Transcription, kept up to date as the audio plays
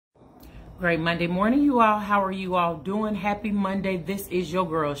Great Monday morning, you all. How are you all doing? Happy Monday. This is your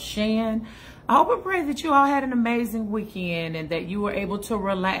girl, Shan. I hope and pray that you all had an amazing weekend and that you were able to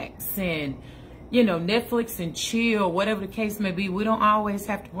relax and, Netflix and chill, whatever the case may be. We don't always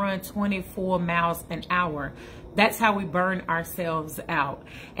have to run 24 miles an hour. That's how we burn ourselves out.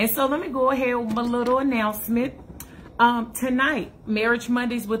 And so let me go ahead with my little announcement. Tonight, Marriage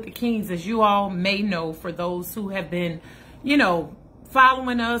Mondays with the Kings, as you all may know, for those who have been,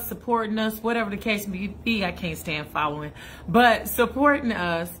 following us, supporting us, whatever the case may be. I can't stand following, but supporting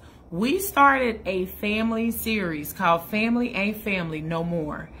us. We started a family series called Family Ain't Family No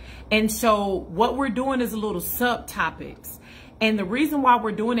More. And so what we're doing is a little subtopics. And the reason why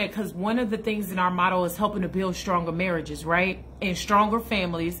we're doing that, because one of the things in our motto is helping to build stronger marriages, right? And stronger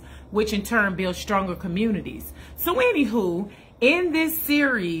families, which in turn build stronger communities. So anywho, in this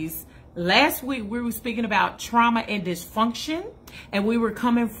series, last week we were speaking about trauma and dysfunction, and we were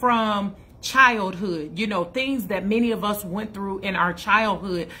coming from childhood, things that many of us went through in our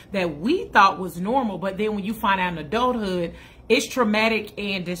childhood that we thought was normal, but then when you find out in adulthood, it's traumatic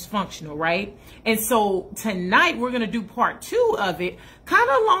and dysfunctional, right? And so tonight we're going to do part 2 of it, kind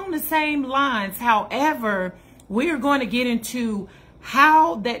of along the same lines. However, we're going to get into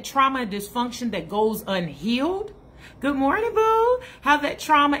how that trauma and dysfunction that goes unhealed. Good morning, boo. How that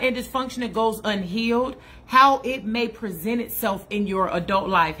trauma and dysfunction that goes unhealed, how it may present itself in your adult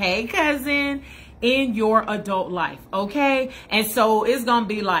life. Hey, cousin, in your adult life, okay? And so it's going to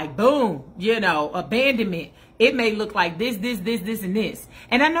be like, boom, abandonment. It may look like this, and this.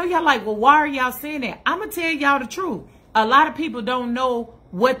 And I know y'all like, well, why are y'all saying that? I'm going to tell y'all the truth. A lot of people don't know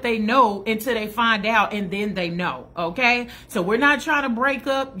what they know until they find out, and then they know, okay? So we're not trying to break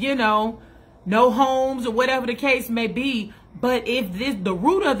up, no homes or whatever the case may be. But if the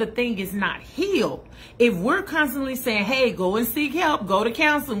root of the thing is not healed, if we're constantly saying, hey, go and seek help, go to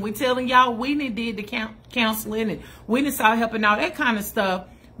counseling, we're telling y'all we did the counseling and we didn't start helping out, that kind of stuff.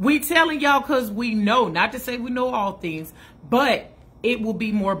 We telling y'all because we know, not to say we know all things, but it will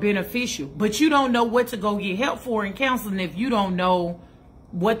be more beneficial. But you don't know what to go get help for in counseling if you don't know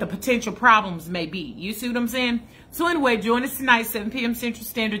what the potential problems may be. You see what I'm saying? So anyway, join us tonight, 7 p.m. Central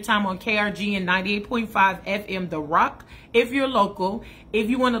Standard Time on KRG and 98.5 FM The Rock. If you're local, if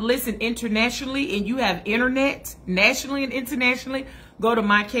you want to listen internationally and you have internet nationally and internationally, go to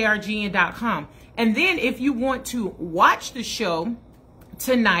mykrgn.com. And then if you want to watch the show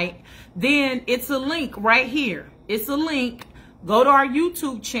tonight, then it's a link right here. It's a link. Go to our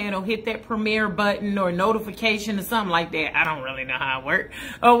YouTube channel, hit that premiere button or notification or something like that. I don't really know how it works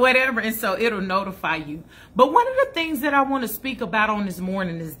or whatever. And so it'll notify you. But one of the things that I want to speak about on this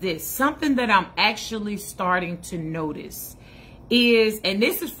morning is this. Something that I'm actually starting to notice is, and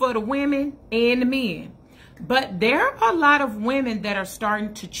this is for the women and the men, but there are a lot of women that are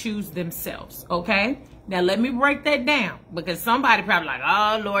starting to choose themselves. Okay. Now let me break that down, because somebody probably like,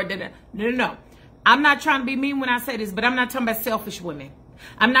 oh Lord, no. I'm not trying to be mean when I say this, but I'm not talking about selfish women.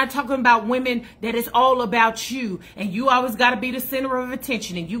 I'm not talking about women that it's all about you and you always got to be the center of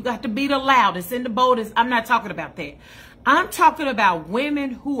attention and you got to be the loudest and the boldest. I'm not talking about that. I'm talking about women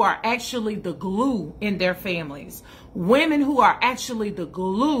who are actually the glue in their families. Women who are actually the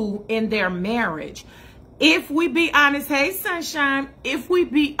glue in their marriage. If we be honest, hey, sunshine, if we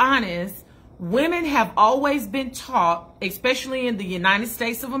be honest, women have always been taught, especially in the United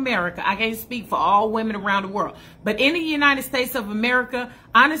States of America. I can't speak for all women around the world, but in the United States of America,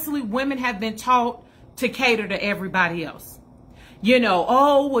 honestly, women have been taught to cater to everybody else.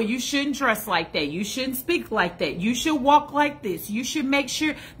 Oh, well, you shouldn't dress like that. You shouldn't speak like that. You should walk like this. You should make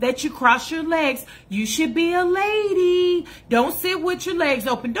sure that you cross your legs. You should be a lady. Don't sit with your legs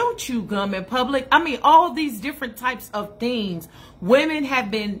open. Don't chew gum in public. I mean, all these different types of things. Women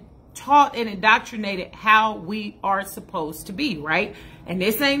have been taught and indoctrinated how we are supposed to be, right? And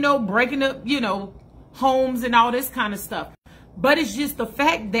this ain't no breaking up, homes and all this kind of stuff. But it's just the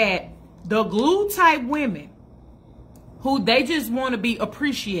fact that the glue type women who they just want to be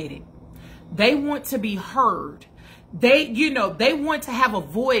appreciated. They want to be heard. They want to have a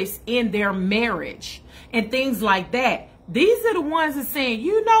voice in their marriage and things like that. These are the ones that saying,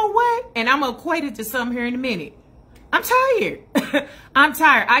 you know what? And I'm going to equate it to something here in a minute. I'm tired. I'm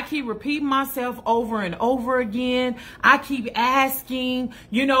tired. I keep repeating myself over and over again. I keep asking,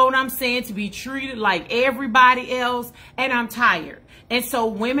 you know what I'm saying, to be treated like everybody else. And I'm tired. And so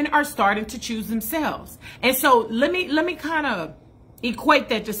women are starting to choose themselves. And so let me kind of equate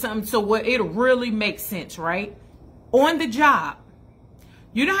that to something so what it'll really make sense, right? On the job.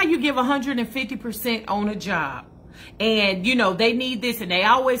 You know how you give 150% on a job. And, you know, they need this, and they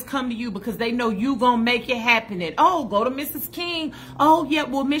always come to you because they know you gonna make it happen. And, oh, go to Mrs. King. Oh, yeah,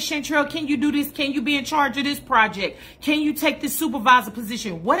 well, Miss Chantrell, can you do this? Can you be in charge of this project? Can you take this supervisor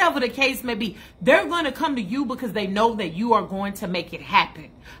position? Whatever the case may be, they're gonna come to you because they know that you are going to make it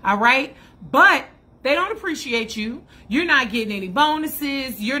happen. All right? But they don't appreciate you. You're not getting any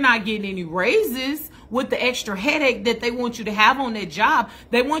bonuses. You're not getting any raises with the extra headache that they want you to have on that job.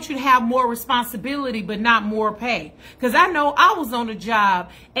 They want you to have more responsibility, but not more pay. Because I know I was on a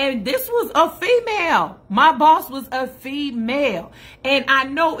job and this was a female. My boss was a female. And I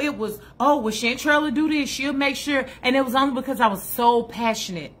know it was, oh, will Chantrell will do this? She'll make sure. And it was only because I was so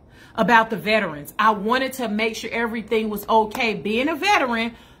passionate about the veterans. I wanted to make sure everything was okay being a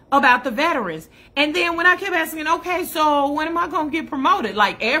veteran, about the veterans. And then when I kept asking, okay, so when am I going to get promoted?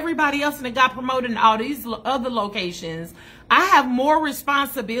 Like everybody else that got promoted in all these other locations, I have more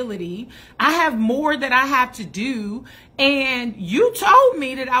responsibility. I have more that I have to do. And you told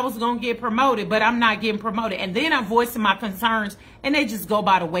me that I was going to get promoted, but I'm not getting promoted. And then I'm voicing my concerns and they just go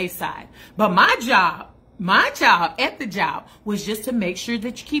by the wayside. But my job at the job was just to make sure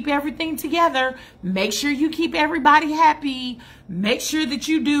that you keep everything together. Make sure you keep everybody happy. Make sure that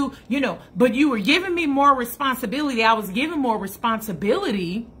you do, you know, but you were giving me more responsibility. I was given more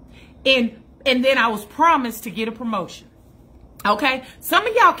responsibility and then I was promised to get a promotion. Okay. Some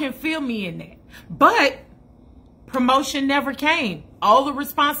of y'all can feel me in that, but promotion never came. All the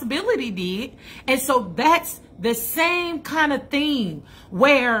responsibility did. And so that's the same kind of thing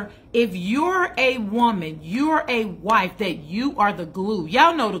where if you're a woman, you're a wife, that you are the glue.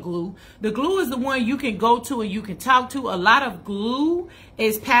 Y'all know the glue. The glue is the one you can go to and you can talk to. A lot of glue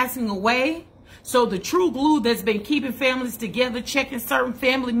is passing away. So the true glue that's been keeping families together, checking certain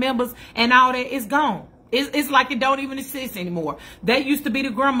family members and all that is gone. It's like it don't even exist anymore. That used to be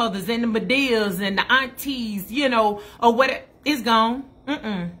the grandmothers and the Medeas and the aunties, you know, or what. It's gone.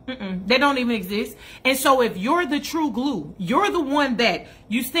 They don't even exist. And so if you're the true glue, you're the one that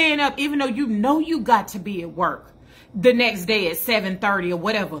you stand up, even though you know you got to be at work the next day at 7:30 or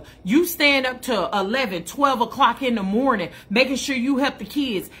whatever. You stand up to 11, 12 o'clock in the morning, making sure you help the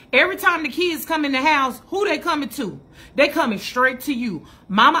kids. Every time the kids come in the house, who they coming to? They coming straight to you.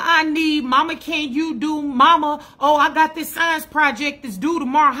 Mama, I need. Mama, can you do? Mama, oh, I got this science project that's due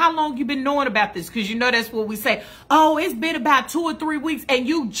tomorrow. How long you been knowing about this? Because you know that's what we say. Oh, it's been about 2 or 3 weeks and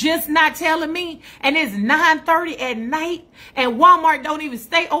you just not telling me. And it's 9:30 at night and Walmart don't even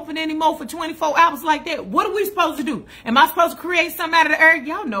stay open anymore for 24 hours like that. What are we supposed to do? Am I supposed to create something out of the earth?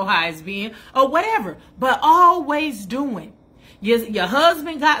 Y'all know how it's been or whatever. But always doing. Your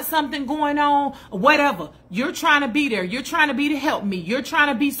husband got something going on, or whatever. You're trying to be there. You're trying to be to help me. You're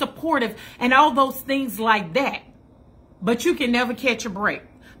trying to be supportive and all those things like that. But you can never catch a break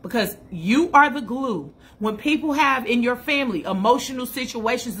because you are the glue. When people have in your family emotional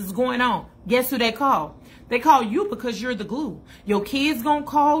situations is going on, guess who they call? They call you because you're the glue. Your kids gonna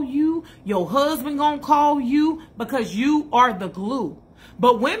call you. Your husband gonna call you because you are the glue.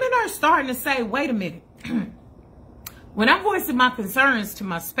 But women are starting to say, wait a minute. When I'm voicing my concerns to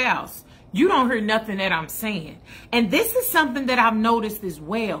my spouse, you don't hear nothing that I'm saying. And this is something that I've noticed as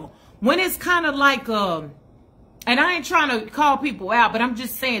well. When it's kind of like, and I ain't trying to call people out, but I'm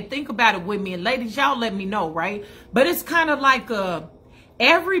just saying, think about it with me. And ladies, y'all let me know, right? But it's kind of like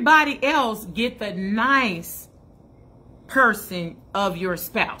everybody else get the nice person of your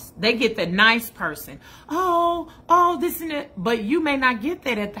spouse. They get the nice person. Oh, this and that. But you may not get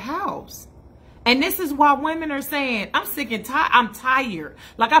that at the house. And this is why women are saying, I'm sick and tired. I'm tired.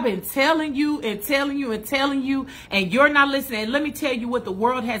 Like I've been telling you and telling you and telling you, and you're not listening. And let me tell you what the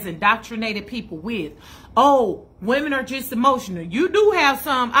world has indoctrinated people with. Oh, women are just emotional. You do have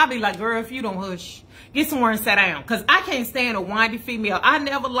some. I'll be like, girl, if you don't hush, get somewhere and sit down. Because I can't stand a whiny female. I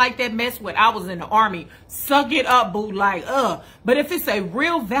never liked that mess when I was in the army. Suck it up, boo. Like, But if it's a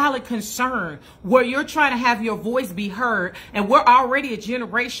real valid concern where you're trying to have your voice be heard, and we're already a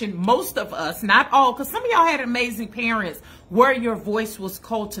generation, most of us, not all, because some of y'all had amazing parents where your voice was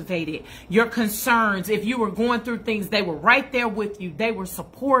cultivated, your concerns. If you were going through things, they were right there with you. They were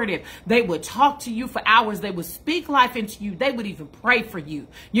supportive. They would talk to you for hours. They would speak life into you. They would even pray for you.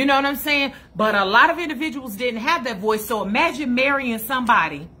 You know what I'm saying? But a lot of individuals didn't have that voice. So imagine marrying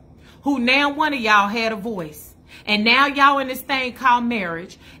somebody who now one of y'all had a voice. And now y'all in this thing called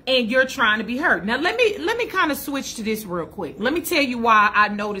marriage and you're trying to be heard. Now, let me kind of switch to this real quick. Let me tell you why I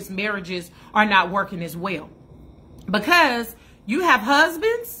notice marriages are not working as well. Because you have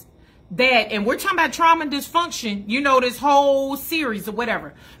husbands that, and we're talking about trauma and dysfunction, you know, this whole series or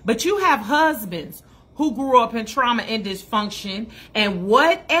whatever. But you have husbands who grew up in trauma and dysfunction, and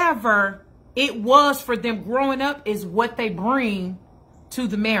whatever it was for them growing up is what they bring to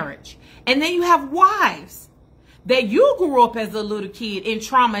the marriage. And then you have wives that you grew up as a little kid in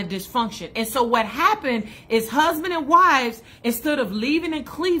trauma and dysfunction. And so what happened is husband and wives, instead of leaving and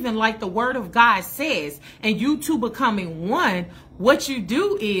cleaving like the word of God says, and you two becoming one, what you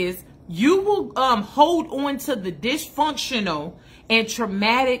do is you will hold on to the dysfunctional and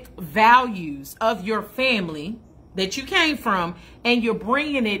traumatic values of your family that you came from, and you're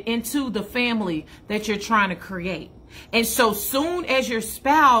bringing it into the family that you're trying to create. And so soon as your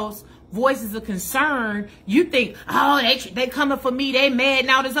spouse voices a concern, you think, oh, they coming for me, they mad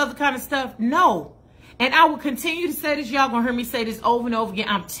and all this other kind of stuff. No. And I will continue to say this. Y'all gonna hear me say this over and over again.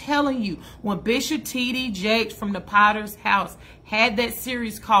 I'm telling you, when Bishop T.D. Jakes from the Potter's House had that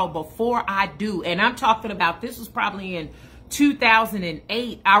series called Before I Do, and I'm talking about, this was probably in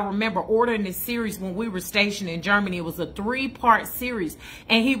 2008. I remember ordering this series when we were stationed in Germany. It was a 3-part series,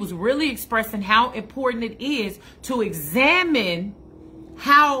 and he was really expressing how important it is to examine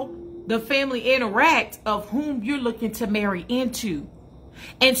how the family interact of whom you're looking to marry into.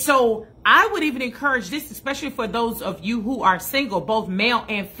 And so I would even encourage this, especially for those of you who are single, both male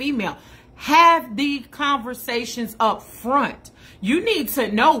and female. Have the conversations up front. You need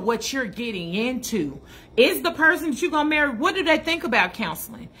to know what you're getting into. Is the person that you're going to marry, what do they think about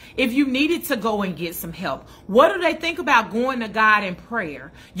counseling? If you needed to go and get some help, what do they think about going to God in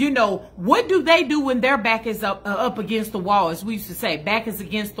prayer? You know, what do they do when their back is up against the wall, as we used to say, back is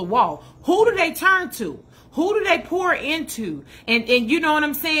against the wall? Who do they turn to? Who do they pour into? And you know what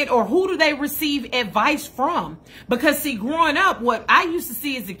I'm saying? Or who do they receive advice from? Because see, growing up, what I used to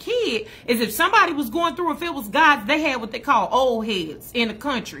see as a kid is if somebody was going through, if it was gods, they had what they call old heads in the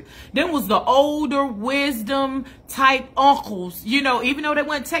country. Then was the older wisdom type uncles, you know, even though they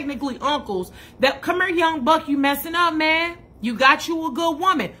weren't technically uncles, that come here, young buck, you messing up, man. You got you a good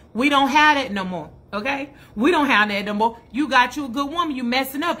woman. We don't have that no more. Okay, we don't have that no more. You got you a good woman, you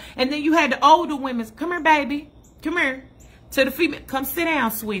messing up. And then you had the older women. Come here, baby. Come here. To the female. Come sit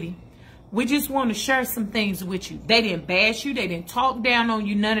down, sweetie. We just want to share some things with you. They didn't bash you. They didn't talk down on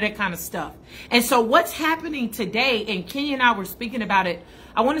you. None of that kind of stuff. And so what's happening today, and Kenya and I were speaking about it,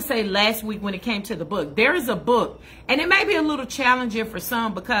 I want to say last week when it came to the book. There is a book, and it may be a little challenging for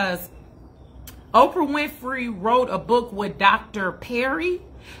some because Oprah Winfrey wrote a book with Dr. Perry.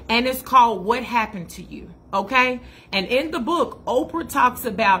 And it's called What Happened to You, okay? And in the book, Oprah talks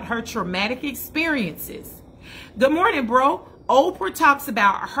about her traumatic experiences. Good morning, bro. Oprah talks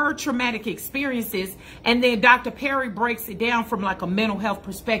about her traumatic experiences, and then Dr. Perry breaks it down from like a mental health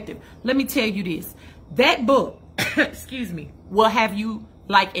perspective. Let me tell you this. That book, excuse me, will have you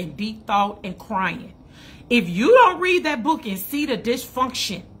like in deep thought and crying. If you don't read that book and see the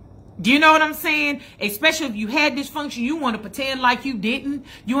dysfunction, do you know what I'm saying? Especially if you had dysfunction, you want to pretend like you didn't.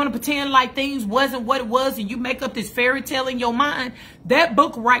 You want to pretend like things wasn't what it was, and you make up this fairy tale in your mind. That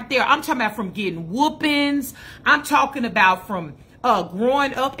book right there, I'm talking about from getting whoopings. I'm talking about from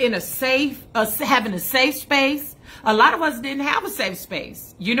growing up in a safe, having a safe space. A lot of us didn't have a safe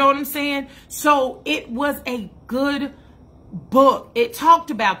space. You know what I'm saying? So it was a good book. It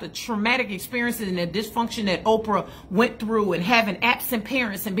talked about the traumatic experiences and the dysfunction that Oprah went through, and having absent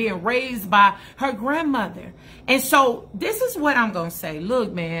parents and being raised by her grandmother. And so this is what I'm going to say.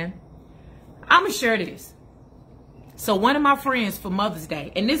 Look, man, I'm going to share this. So one of my friends for Mother's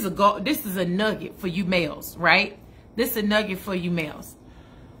Day, and this is a nugget for you males, right? This is a nugget for you males.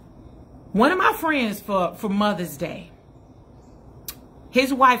 One of my friends for Mother's Day,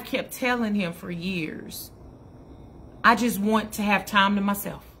 his wife kept telling him for years, I just want to have time to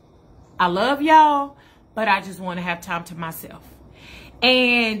myself. I love y'all, but I just want to have time to myself.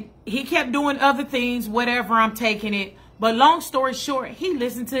 And he kept doing other things, whatever, I'm taking it. But long story short, he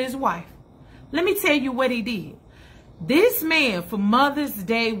listened to his wife. Let me tell you what he did. This man, for Mother's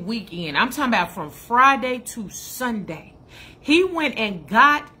Day weekend, I'm talking about from Friday to Sunday, he went and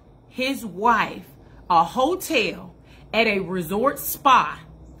got his wife a hotel at a resort spa,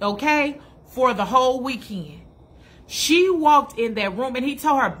 okay, for the whole weekend. She walked in that room and he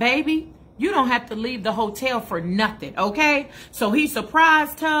told her, baby, you don't have to leave the hotel for nothing, okay? So he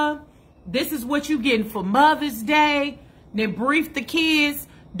surprised her. This is what you getting for Mother's Day. Then briefed the kids.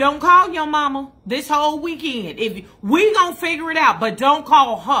 Don't call your mama this whole weekend. If we gonna figure it out, but don't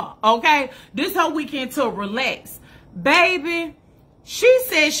call her, okay? This whole weekend to relax. Baby, she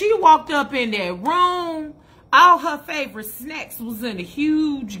said she walked up in that room. All her favorite snacks was in a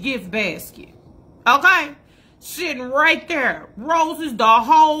huge gift basket, okay? Sitting right there. Roses, the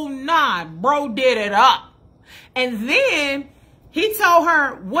whole nine. Bro did it up. And then He told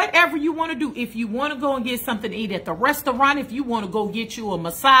her, whatever you want to do, if you want to go and get something to eat at the restaurant, if you want to go get you a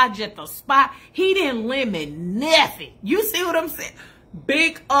massage at the spa, he didn't limit nothing. You see what I'm saying?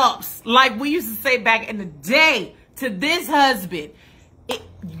 Big ups, like we used to say back in the day, to this husband.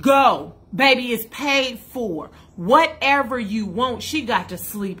 Go, baby, it's paid for. Whatever you want, she got to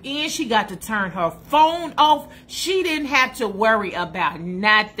sleep in. She got to turn her phone off. She didn't have to worry about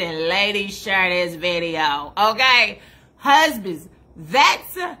nothing. Ladies, share this video, okay? Husbands,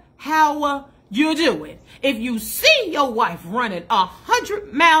 that's how you do it. If you see your wife running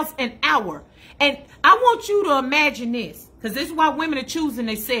 100 miles an hour, and I want you to imagine this, because this is why women are choosing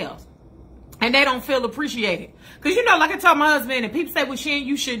themselves, and they don't feel appreciated. Because, you know, like I told my husband, and people say, well, Shan,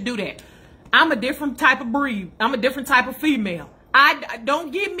 you shouldn't do that. I'm a different type of breed. I'm a different type of female. I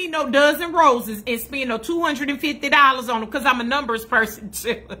don't give me no dozen roses and spend no $250 on them, because I'm a numbers person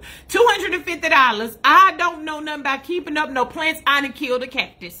too. $250. I don't know nothing about keeping up no plants. I done killed a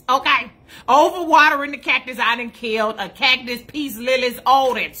cactus, okay? Overwatering the cactus. I done killed a cactus, peace lilies,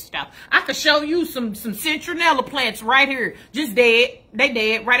 all that stuff. I could show you some citronella plants right here, just dead. They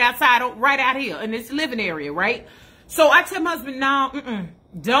dead right outside, right out here in this living area, right? So I tell my husband, no,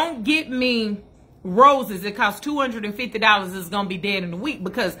 don't get me roses. It costs $250. Is gonna be dead in a week,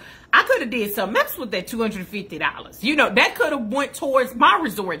 because I could have did something else with that $250. You know, that could have went towards my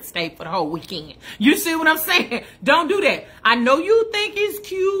resort stay for the whole weekend. You see what I'm saying? Don't do that. I know you think it's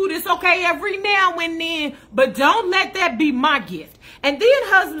cute, it's okay every now and then, but don't let that be my gift. And then,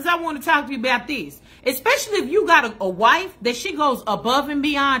 husbands, I want to talk to you about this. Especially if you got a wife that she goes above and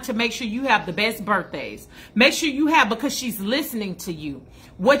beyond to make sure you have the best birthdays. Make sure you have, because she's listening to you,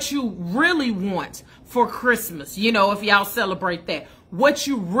 what you really want for Christmas. You know, if y'all celebrate that. What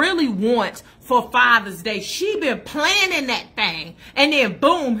you really want for Father's Day. She been planning that thing. And then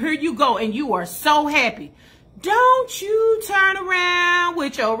boom, here you go. And you are so happy. Don't you turn around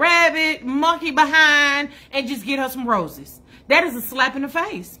with your rabbit monkey behind and just get her some roses. That is a slap in the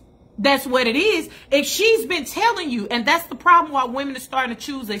face. That's what it is. If she's been telling you, and that's the problem why women are starting to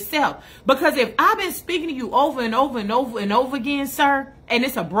choose themselves. Because if I've been speaking to you over and over and over and over again, sir, and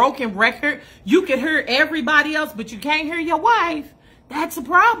it's a broken record, you can hear everybody else, but you can't hear your wife. That's a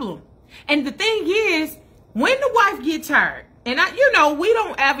problem. And the thing is, when the wife gets tired, and you know, we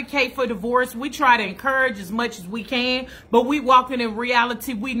don't advocate for divorce. We try to encourage as much as we can, but we walking in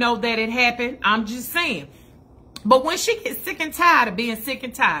reality. We know that it happened. I'm just saying. But when she gets sick and tired of being sick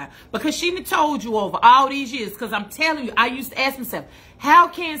and tired, because she done told you over all these years, because I'm telling you, I used to ask myself, how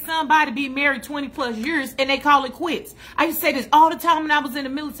can somebody be married 20 plus years and they call it quits? I used to say this all the time when I was in the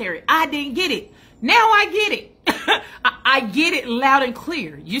military. I didn't get it. Now I get it. I get it loud and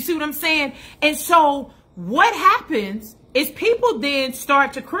clear. You see what I'm saying? And so what happens is people then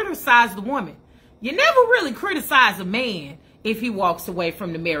start to criticize the woman. You never really criticize a man if he walks away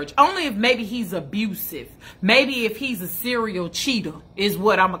from the marriage. Only if maybe he's abusive. Maybe if he's a serial cheater is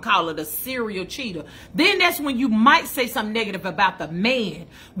what I'm going to call it, a serial cheater. Then that's when you might say something negative about the man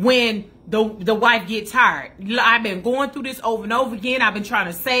when the wife gets tired. I've been going through this over and over again. I've been trying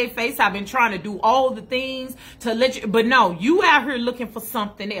to save face. I've been trying to do all the things to let you, but no, you out here looking for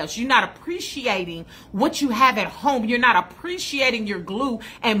something else. You're not appreciating what you have at home. You're not appreciating your glue.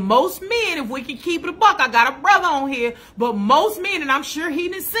 And most men, if we can keep it a buck, I got a brother on here, but most men, and I'm sure he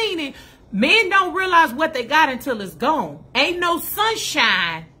done seen it, men don't realize what they got until it's gone. Ain't no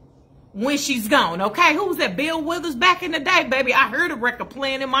sunshine when she's gone, okay? Who was that? Bill Withers back in the day, baby. I heard a record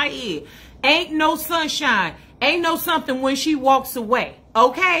playing in my head. Ain't no sunshine. Ain't no something when she walks away,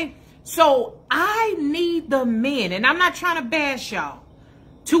 okay? So I need the men, and I'm not trying to bash y'all,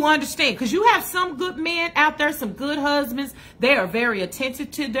 to understand, because you have some good men out there, some good husbands. They are very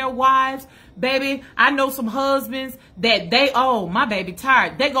attentive to their wives. Baby, I know some husbands that oh, my baby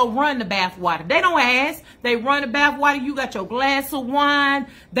tired. They go run the bath water. They don't ask. They run the bath water. You got your glass of wine.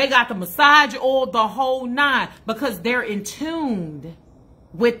 They got the massage oil, the whole nine, because they're in tune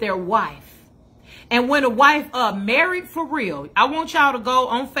with their wife. And when a wife married for real, I want y'all to go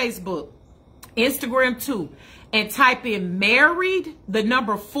on Facebook, Instagram too, and type in married, the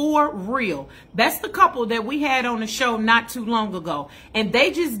number 4 real. That's the couple that we had on the show not too long ago. And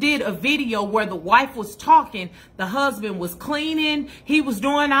they just did a video where the wife was talking, the husband was cleaning, he was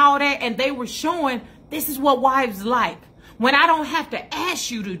doing all that, and they were showing this is what wives like. When I don't have to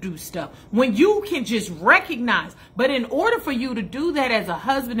ask you to do stuff, when you can just recognize. But in order for you to do that as a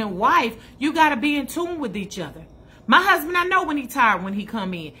husband and wife, you got to be in tune with each other. My husband, I know when he tired when he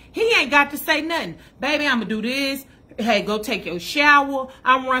come in. He ain't got to say nothing. Baby, I'm going to do this. Hey, go take your shower.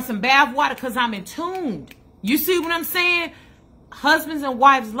 I'm going to run some bath water because I'm in tune. You see what I'm saying? husbands and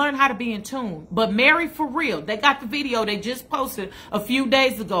wives learn how to be in tune. But Married for Real, they got the video they just posted a few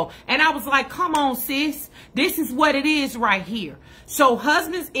days ago. And I was like, come on, sis. This is what it is right here. So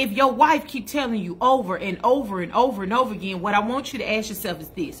husbands, if your wife keep telling you over and over and over and over again, what I want you to ask yourself is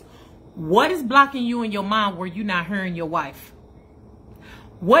this. What is blocking you in your mind where you're not hearing your wife?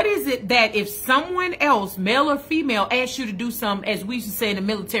 What is it that if someone else, male or female, asks you to do something, as we used to say in the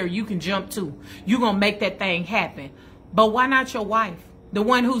military, you can jump to? You're going to make that thing happen. But why not your wife? The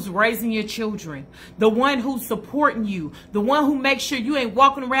one who's raising your children. The one who's supporting you. The one who makes sure you ain't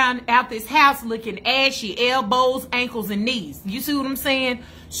walking around out this house looking ashy, elbows, ankles, and knees. You see what I'm saying?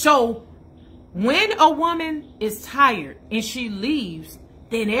 So when a woman is tired and she leaves,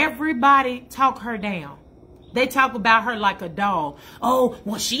 then everybody talk her down. They talk about her like a dog. Oh,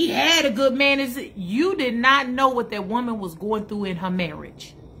 well, she had a good man. You did not know what that woman was going through in her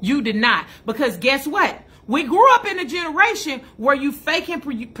marriage. You did not. Because guess what? We grew up in a generation where you fake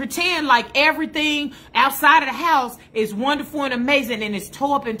and pretend like everything outside of the house is wonderful and amazing and it's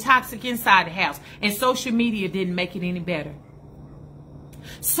tore up and toxic inside the house. And social media didn't make it any better.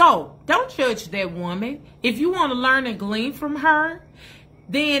 So don't judge that woman. If you want to learn and glean from her,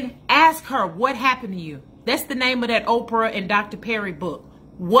 then ask her what happened to you. That's the name of that Oprah and Dr. Perry book.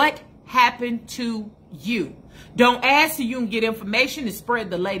 What happened to you? Don't ask so you can get information and spread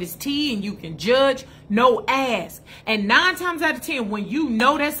the latest tea and you can judge. No, ask. And 9 times out of 10, when you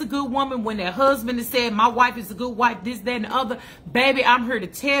know that's a good woman, when that husband has said, my wife is a good wife, this, that, and the other, baby, I'm here to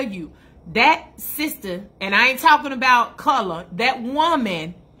tell you, that sister, and I ain't talking about color, that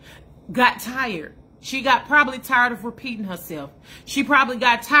woman got tired. She got probably tired of repeating herself. She probably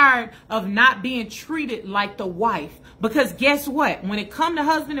got tired of not being treated like the wife. Because guess what? When it come to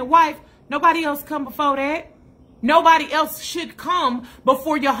husband and wife, nobody else come before that. Nobody else should come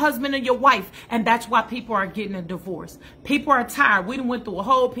before your husband and your wife. And that's why people are getting a divorce. People are tired. We done went through a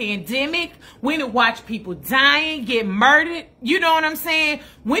whole pandemic. We done watched people dying, get murdered. You know what I'm saying?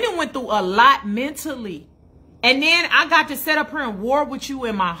 We done went through a lot mentally. And then I got to set up here and war with you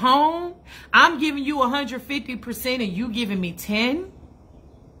in my home. I'm giving you 150% and you giving me 10.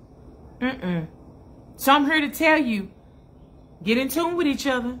 So I'm here to tell you, get in tune with each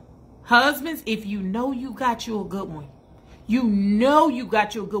other. Husbands, if you know you got you a good one, you know you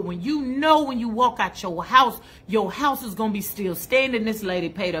got you a good one. You know when you walk out your house is going to be still standing. This lady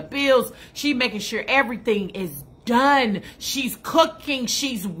paid her bills. She making sure everything is done. She's cooking.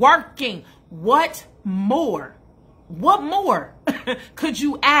 She's working. What more? What more could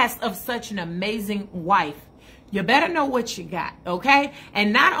you ask of such an amazing wife? You better know what you got, okay?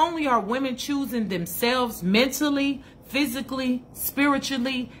 And not only are women choosing themselves mentally, physically,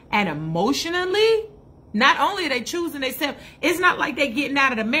 spiritually, and emotionally, not only are they choosing themselves, it's not like they're getting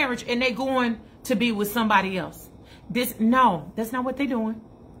out of the marriage and they're going to be with somebody else. No, that's not what they're doing.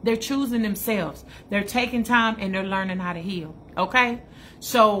 They're choosing themselves. They're taking time and they're learning how to heal, okay?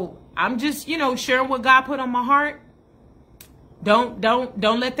 So I'm just, sharing what God put on my heart. Don't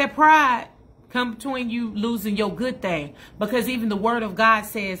let that pride come between you losing your good thing. Because even the word of God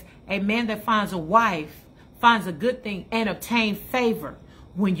says, a man that finds a wife finds a good thing and obtain favor.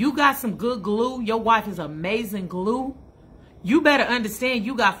 When you got some good glue, your wife is amazing glue, you better understand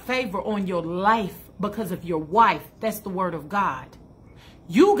you got favor on your life because of your wife. That's the word of God.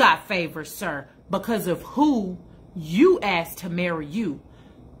 You got favor, sir, because of who you asked to marry you.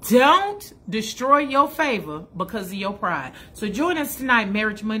 Don't destroy your favor because of your pride. So join us tonight,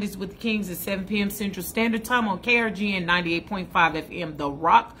 Marriage Mondays with the Kings at 7 p.m. Central Standard Time on KRGN 98.5 FM, The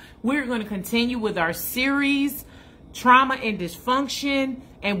Rock. We're going to continue with our series, Trauma and Dysfunction.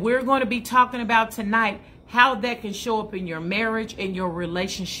 And we're going to be talking about tonight how that can show up in your marriage and your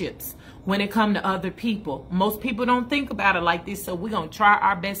relationships when it comes to other people. Most people don't think about it like this, so we're going to try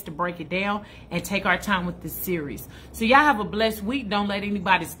our best to break it down and take our time with this series. So y'all have a blessed week. Don't let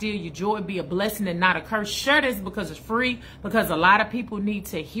anybody steal your joy. Be a blessing and not a curse. Share this because it's free, because a lot of people need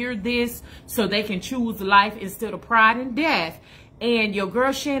to hear this so they can choose life instead of pride and death. And your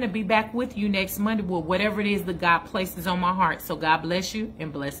girl Shannon will be back with you next Monday with whatever it is that God places on my heart. So God bless you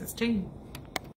and blessings to you.